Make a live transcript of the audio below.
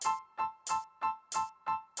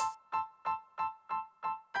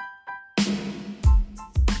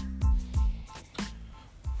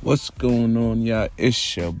What's going on, y'all?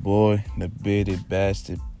 It's your boy, the bearded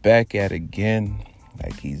bastard, back at again,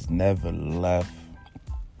 like he's never left.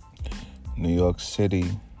 New York City,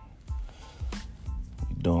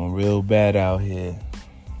 doing real bad out here.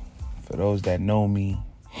 For those that know me,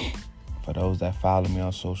 for those that follow me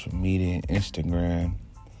on social media and Instagram,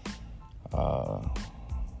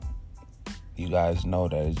 you guys know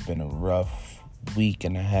that it's been a rough week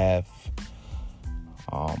and a half.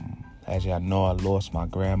 As y'all know, I lost my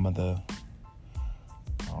grandmother.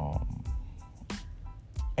 And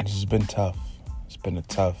it's been tough. It's been a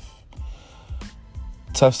tough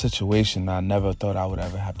situation I never thought I would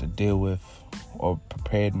ever have to deal with or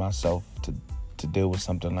prepared myself to deal with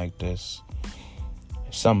something like this.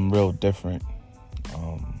 It's something real different.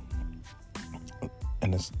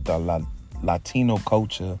 And it's the Latino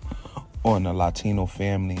culture or in a Latino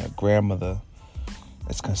family, a grandmother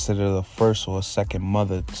is considered a first or a second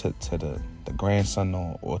mother to the grandson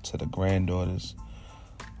or to the granddaughters.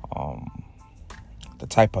 The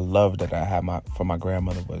type of love that I had for my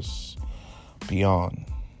grandmother was beyond.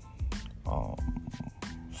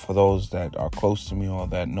 For those that are close to me or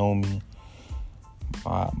that know me,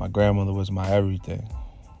 my grandmother was my everything.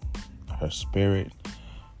 Her spirit,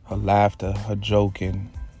 her laughter, her joking,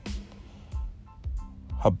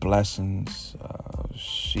 her blessings.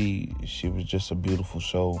 She was just a beautiful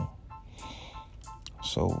soul.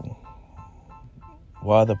 So,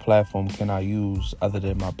 what other platform can I use other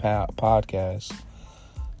than my podcast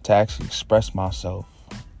to actually express myself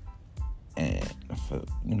and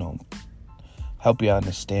help you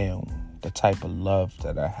understand the type of love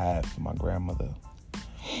that I have for my grandmother?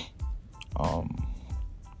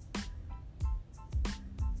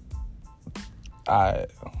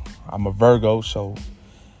 I'm a Virgo, so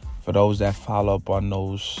for those that follow up on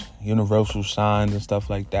those universal signs and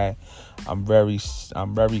stuff like that, I'm very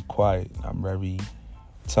quiet. I'm very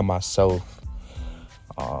to myself.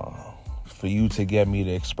 For you to get me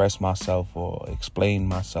to express myself or explain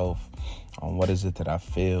myself on what is it that I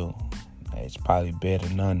feel, it's probably better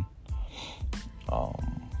than none.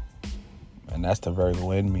 And that's the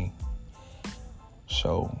Virgo in me.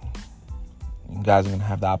 So you guys are going to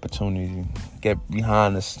have the opportunity to get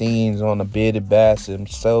behind the scenes on the bearded bastard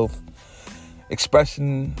himself,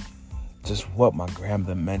 expressing just what my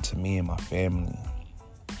grandmother meant to me and my family.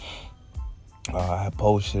 I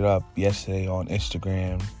posted up yesterday on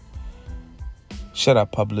Instagram, should I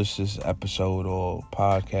publish this episode or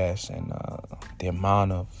podcast, and the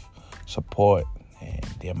amount of support and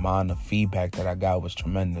the amount of feedback that I got was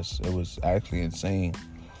tremendous. It was actually insane.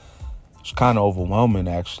 It was kind of overwhelming,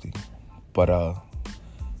 actually. But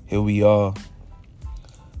here we are.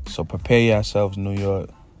 So prepare yourselves, New York.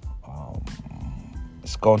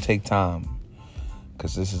 It's going to take time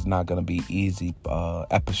because this is not going to be easy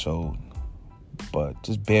episode. But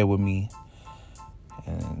just bear with me.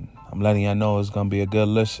 And I'm letting y'all know it's going to be a good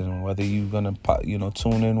listen. Whether you're going to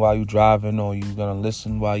tune in while you're driving or you're going to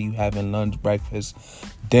listen while you having lunch, breakfast,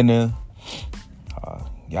 dinner.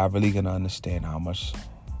 Y'all really going to understand how much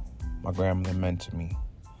my grandmother meant to me.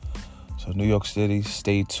 So New York City,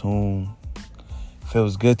 stay tuned.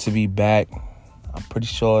 Feels good to be back. I'm pretty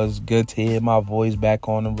sure it's good to hear my voice back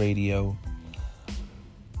on the radio.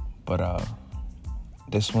 But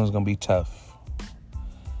this one's going to be tough.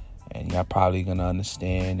 And y'all probably going to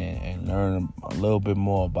understand and learn a little bit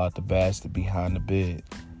more about the bastard behind the beard.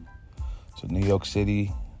 So New York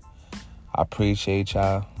City, I appreciate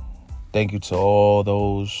y'all. Thank you to all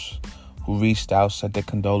those who reached out, sent their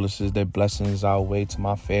condolences, their blessings our way to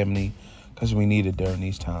my family, because we need it during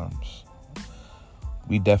these times.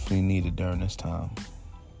 We definitely need it during this time.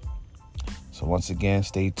 So once again,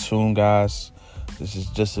 stay tuned, guys. This is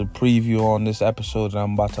just a preview on this episode that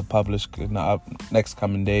I'm about to publish in the next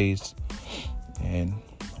coming days. And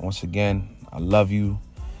once again, I love you.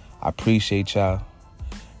 I appreciate y'all.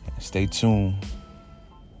 Stay tuned.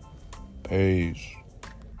 Peace.